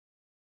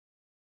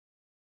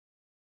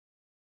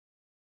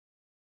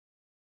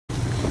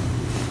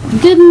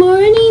Good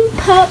morning,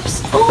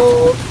 pups.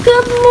 Oh,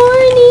 good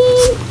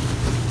morning.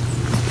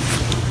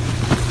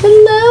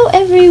 Hello,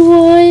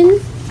 everyone.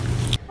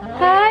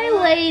 Hi,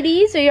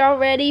 ladies. Are y'all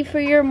ready for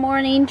your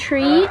morning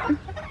treat?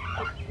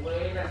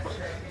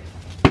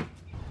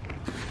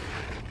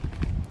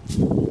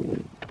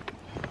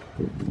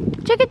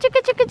 Chicka,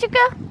 chicka, chicka,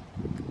 chicka.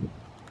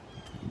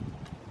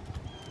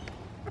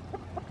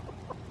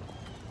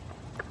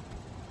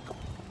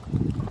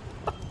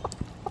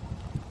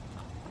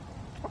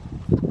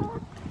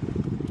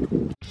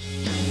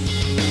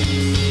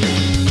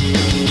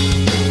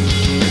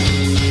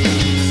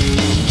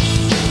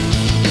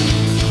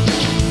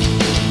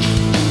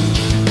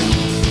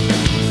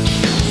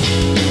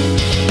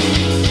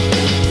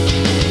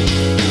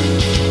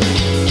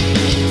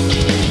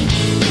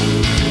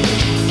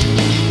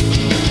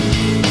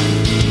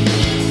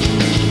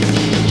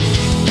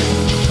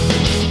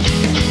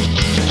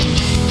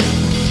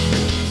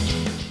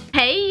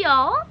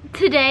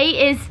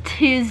 Today is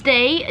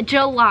Tuesday,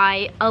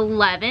 July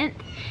 11th,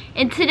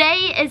 and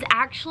today is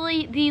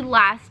actually the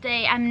last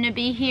day I'm going to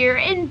be here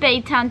in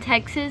Baytown,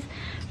 Texas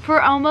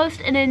for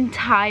almost an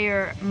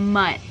entire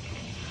month.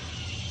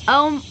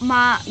 Oh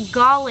my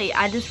golly,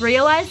 I just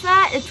realized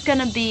that it's going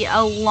to be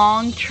a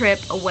long trip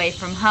away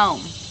from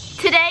home.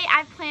 Today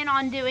I plan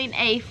on doing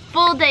a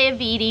full day of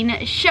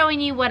eating, showing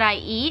you what I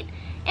eat,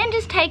 and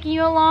just taking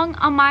you along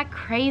on my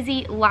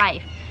crazy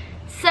life.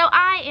 So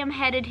I am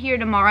headed here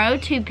tomorrow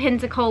to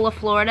Pensacola,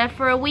 Florida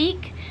for a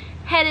week,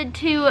 headed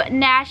to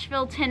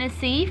Nashville,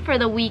 Tennessee for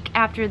the week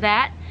after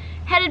that,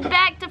 headed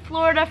back to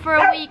Florida for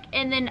a week,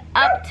 and then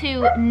up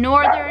to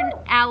northern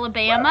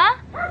Alabama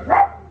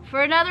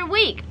for another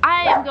week.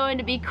 I am going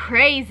to be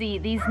crazy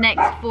these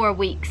next 4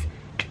 weeks.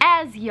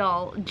 As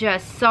y'all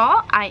just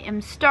saw, I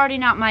am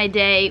starting out my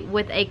day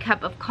with a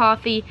cup of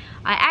coffee.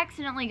 I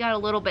accidentally got a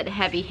little bit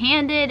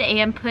heavy-handed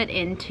and put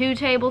in 2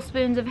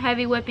 tablespoons of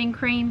heavy whipping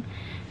cream.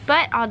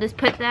 But I'll just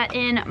put that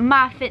in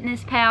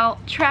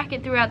MyFitnessPal, track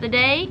it throughout the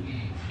day,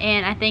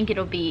 and I think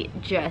it'll be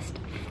just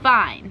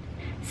fine.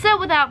 So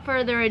without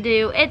further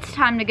ado, it's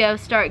time to go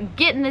start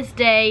getting this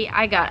day.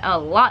 I got a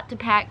lot to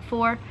pack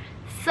for,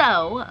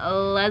 so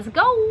let's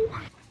go.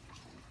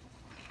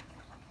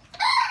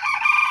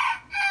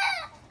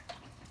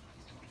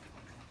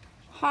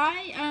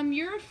 Hi,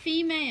 you're a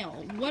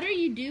female. What are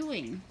you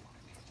doing?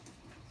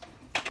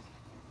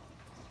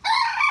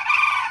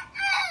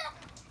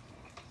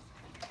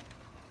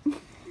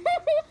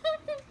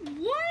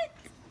 What?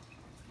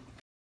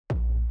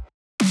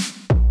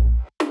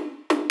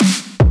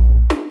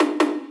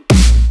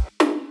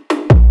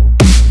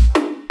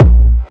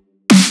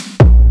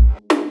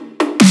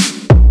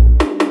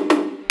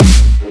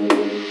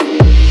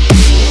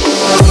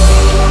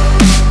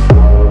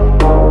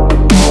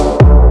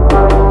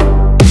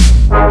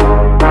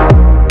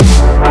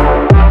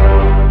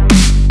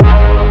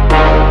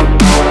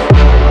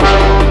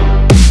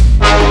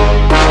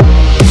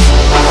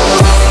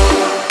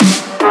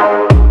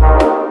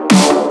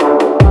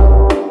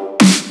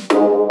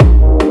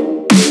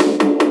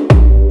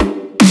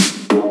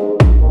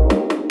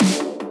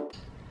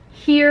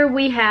 Here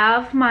we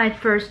have my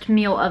first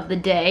meal of the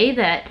day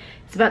that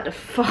is about to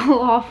fall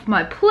off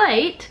my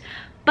plate,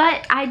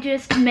 but I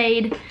just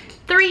made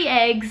 3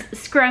 eggs,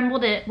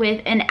 scrambled it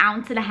with 1.5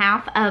 ounces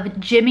of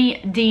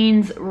Jimmy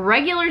Dean's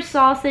regular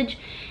sausage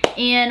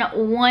and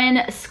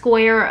 1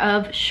 square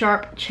of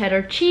sharp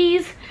cheddar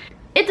cheese.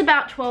 It's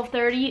about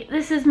 12:30.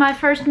 This is my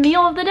first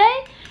meal of the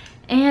day,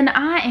 and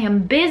I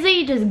am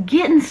busy just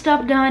getting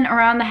stuff done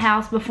around the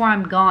house before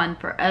I'm gone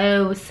for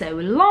oh so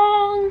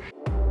long.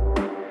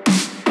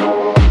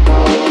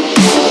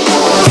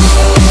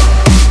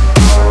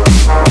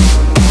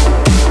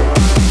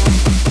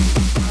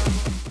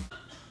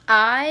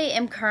 I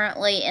am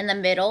currently in the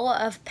middle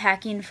of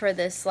packing for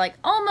this like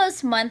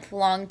almost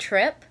month-long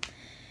trip,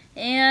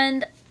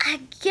 and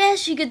I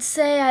guess you could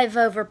say I've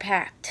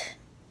overpacked.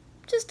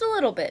 Just a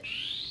little bit.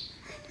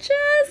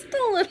 Just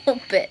a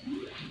little bit.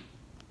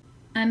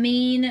 I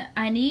mean,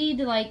 I need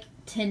like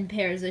 10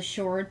 pairs of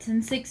shorts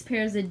and 6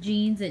 pairs of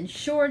jeans and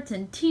shorts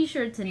and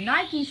t-shirts and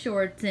Nike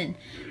shorts and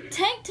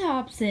tank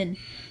tops and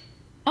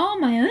all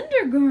my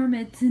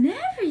undergarments and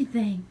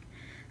everything.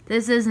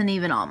 This isn't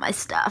even all my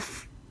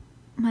stuff.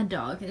 My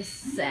dog is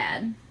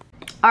sad.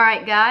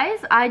 Alright guys,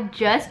 I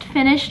just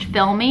finished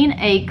filming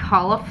a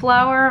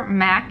cauliflower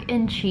mac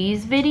and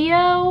cheese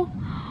video.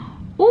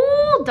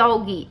 Ooh,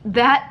 doggy,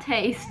 that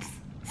tastes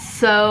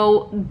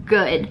so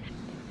good.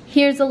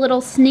 Here's a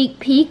little sneak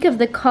peek of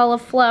the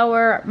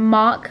cauliflower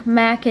mock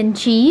mac and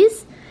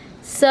cheese.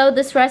 So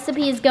this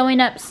recipe is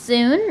going up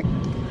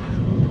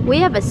soon. We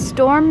have a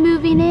storm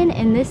moving in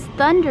and this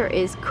thunder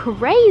is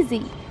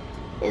crazy.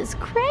 It's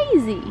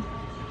crazy.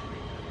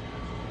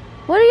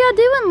 What are y'all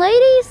doing,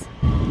 ladies?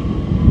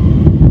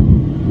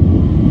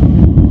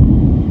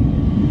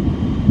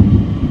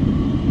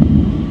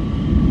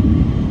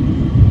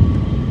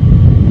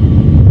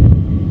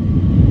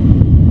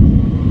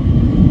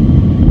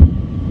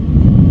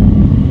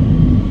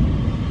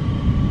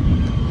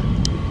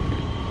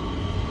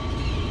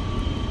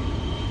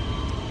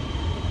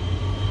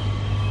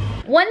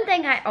 One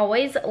thing I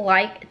always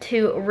like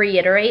to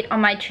reiterate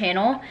on my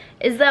channel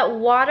is that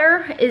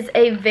water is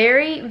a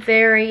very,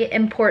 very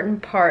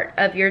important part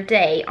of your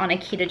day on a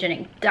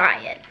ketogenic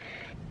diet.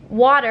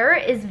 Water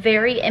is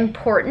very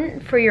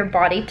important for your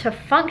body to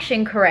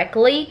function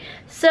correctly.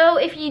 So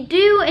if you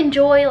do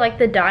enjoy like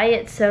the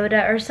diet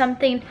soda or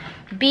something,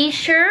 be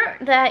sure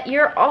that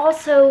you're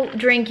also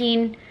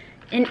drinking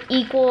an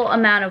equal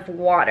amount of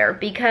water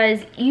because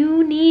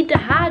you need to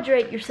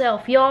hydrate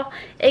yourself, y'all.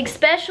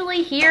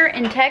 Especially here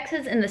in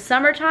Texas in the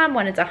summertime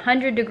when it's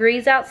 100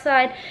 degrees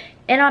outside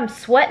and I'm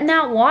sweating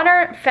out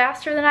water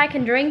faster than I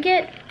can drink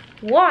it.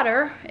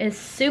 Water is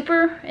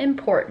super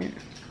important.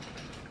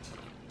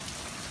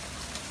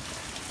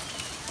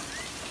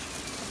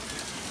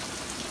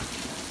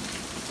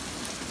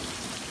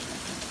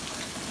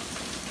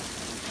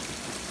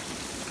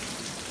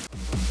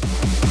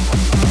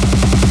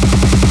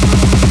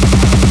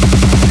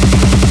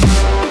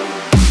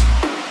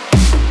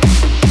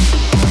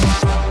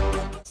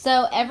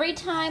 So every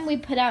time we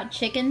put out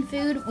chicken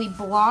food, we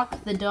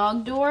block the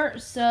dog door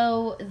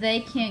so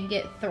they can't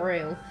get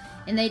through.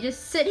 And they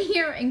just sit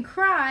here and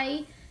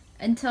cry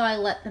until I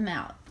let them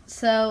out.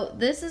 So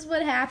this is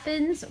what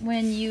happens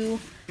when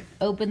you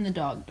open the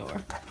dog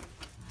door.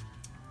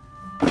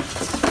 Are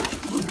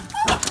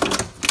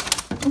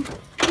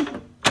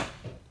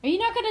you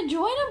not gonna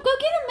join them? Go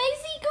get them,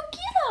 Maisie, go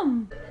get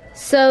them.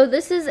 So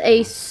this is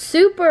a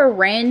super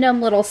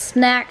random little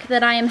snack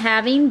that I am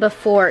having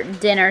before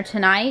dinner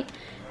tonight.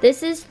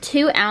 This is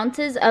 2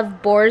 ounces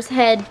of boar's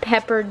head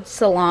peppered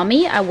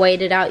salami. I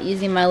weighed it out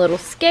using my little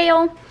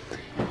scale.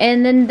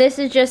 And then this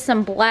is just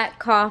some black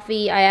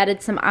coffee. I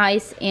added some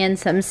ice and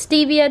some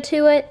stevia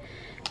to it.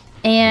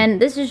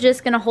 And this is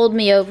just gonna hold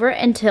me over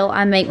until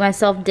I make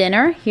myself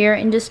dinner here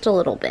in just a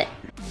little bit.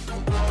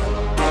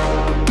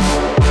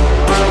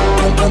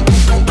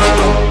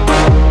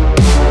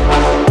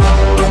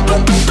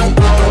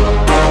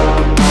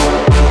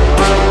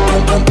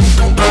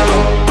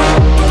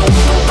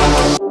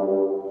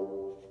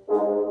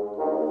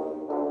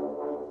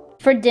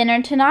 For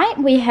dinner tonight,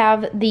 we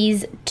have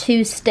these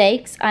 2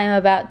 steaks I'm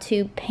about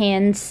to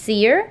pan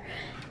sear.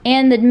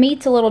 And the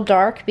meat's a little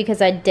dark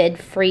because I did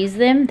freeze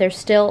them. They're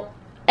still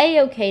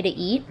a-okay to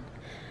eat.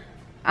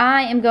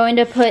 I am going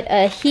to put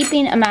a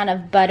heaping amount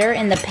of butter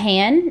in the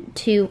pan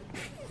to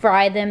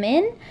fry them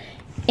in.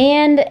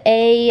 And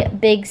a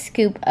big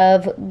scoop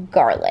of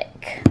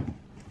garlic.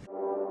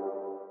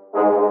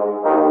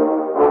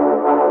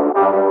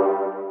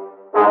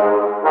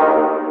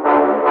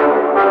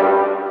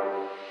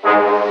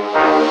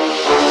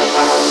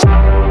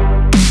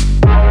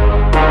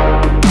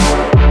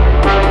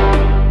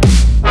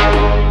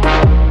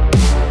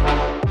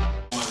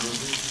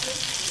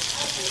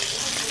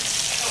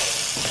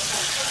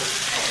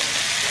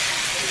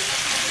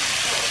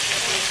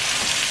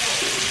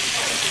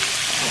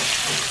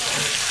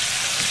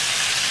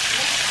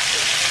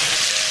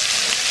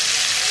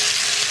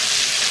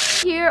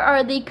 Here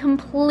are the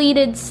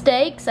completed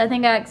steaks. I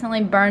think I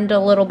accidentally burned a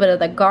little bit of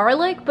the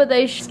garlic, but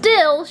they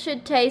still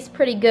should taste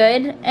pretty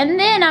good. And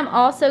then I'm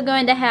also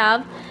going to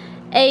have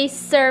a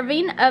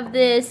serving of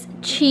this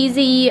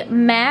cheesy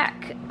mock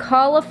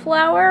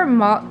cauliflower.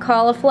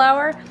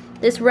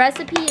 This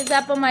recipe is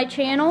up on my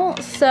channel,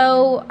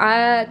 so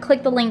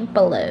click the link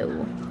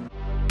below.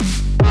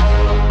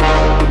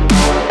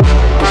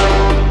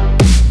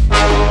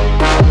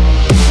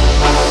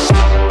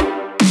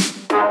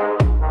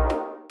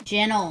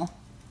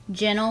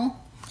 Gentle.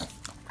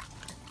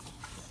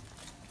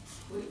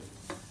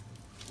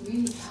 We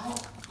need help.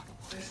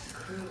 Where's the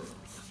crew?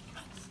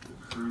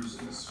 The crew's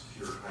in this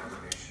pure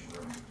combination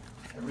room.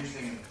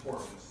 Everything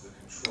important, the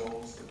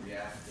controls, the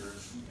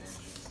reactors, the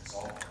engines, it's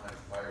all behind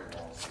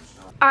firewalls.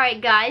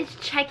 Alright guys,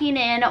 checking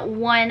in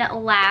one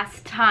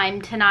last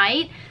time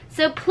tonight.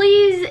 So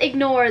please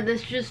ignore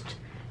this just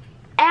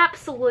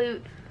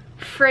absolute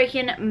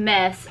freaking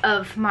mess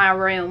of my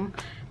room.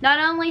 Not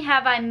only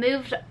have I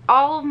moved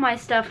all of my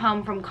stuff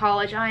home from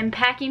college, I am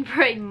packing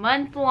for a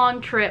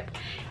month-long trip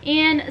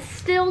and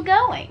still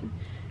going.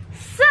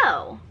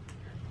 So,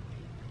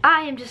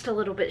 I am just a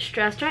little bit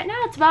stressed right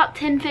now. It's about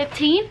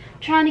 10:15,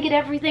 trying to get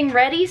everything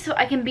ready so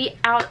I can be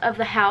out of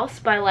the house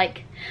by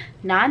like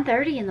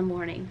 9:30 in the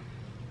morning.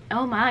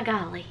 Oh my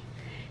golly.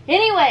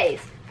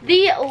 Anyways,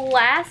 the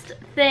last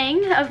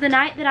thing of the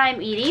night that I'm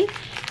eating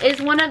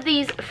is one of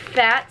these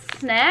fat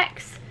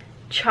snacks,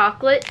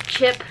 chocolate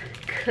chip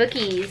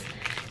cookies.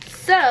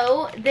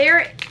 So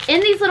they're in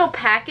these little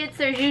packets.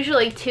 There's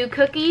usually 2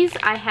 cookies.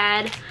 I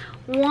had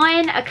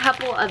one a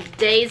couple of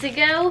days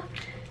ago,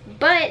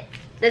 but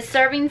the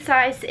serving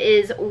size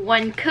is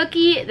 1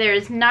 cookie.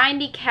 There's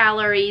 90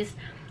 calories,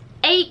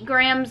 8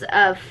 grams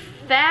of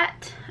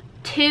fat,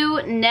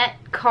 2 net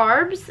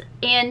carbs,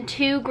 and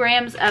 2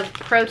 grams of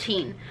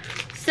protein.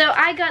 So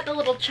I got the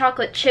little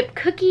chocolate chip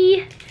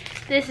cookie.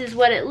 This is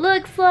what it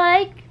looks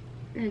like.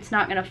 It's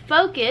not gonna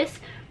focus,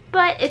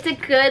 but it's a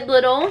good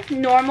little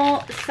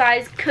normal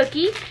size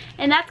cookie,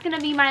 and that's gonna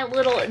be my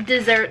little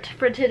dessert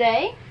for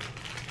today.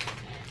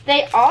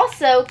 They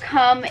also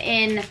come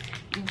in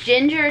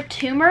ginger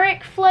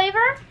turmeric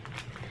flavor.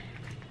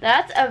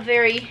 That's a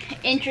very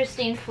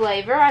interesting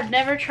flavor. I've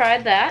never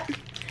tried that.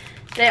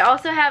 They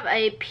also have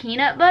a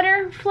peanut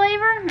butter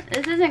flavor.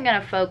 This isn't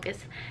gonna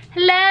focus.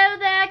 Hello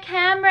there,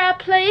 camera,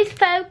 please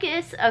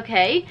focus.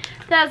 Okay,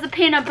 that's a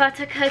peanut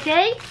butter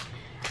cookie.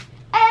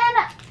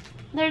 And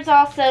there's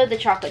also the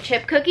chocolate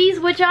chip cookies,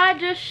 which I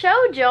just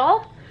showed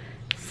y'all.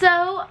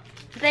 So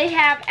they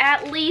have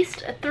at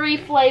least 3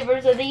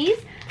 flavors of these.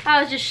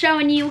 I was just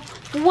showing you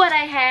what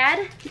I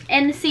had,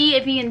 and see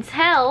if you can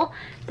tell,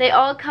 they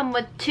all come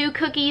with 2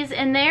 cookies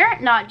in there,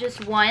 not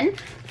just 1.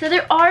 So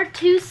there are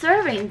 2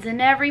 servings in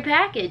every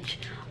package.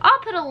 I'll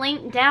put a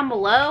link down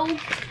below,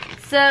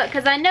 so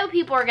because I know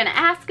people are gonna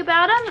ask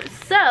about them.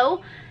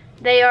 So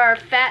they are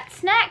fat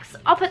snacks.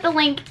 I'll put the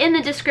link in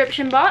the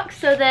description box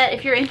so that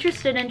if you're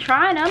interested in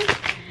trying them,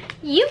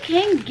 you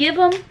can give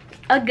them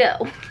a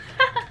go.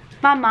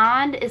 My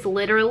mind is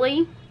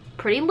literally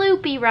pretty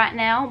loopy right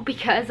now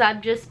because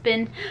I've just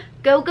been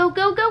go, go,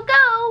 go, go,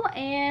 go,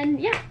 and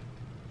yeah.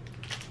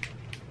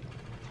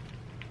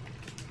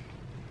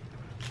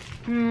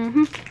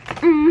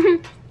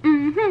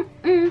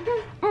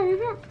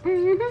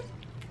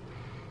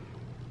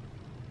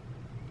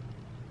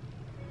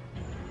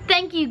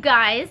 Thank you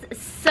guys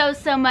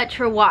so much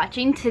for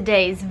watching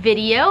today's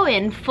video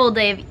and full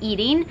day of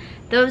eating.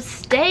 Those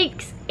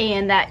steaks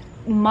and that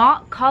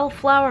mock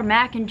cauliflower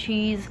mac and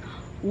cheese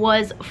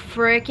was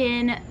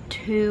freaking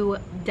to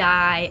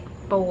die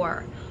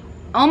for.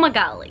 Oh my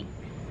golly.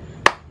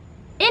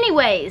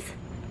 Anyways,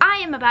 I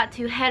am about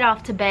to head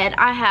off to bed.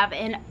 I have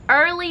an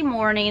early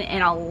morning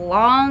and a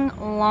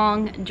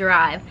long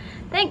drive.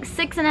 I think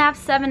 6.5,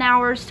 7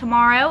 hours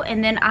tomorrow,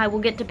 and then I will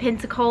get to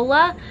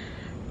Pensacola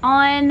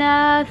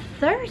on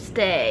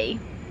Thursday.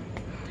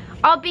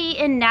 I'll be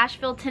in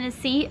Nashville,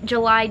 Tennessee,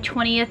 July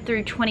 20th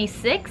through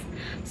 26th.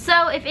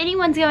 So if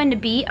anyone's going to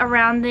be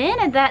around then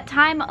at that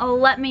time,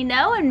 let me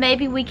know and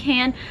maybe we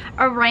can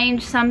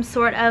arrange some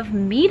sort of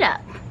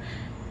meetup.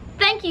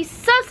 Thank you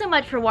so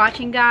much for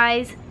watching,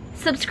 guys.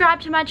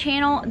 Subscribe to my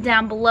channel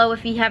down below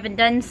if you haven't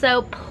done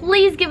so.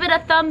 Please give it a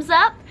thumbs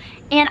up,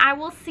 and I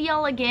will see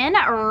y'all again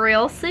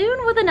real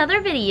soon with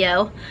another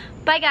video.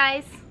 Bye,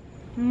 guys.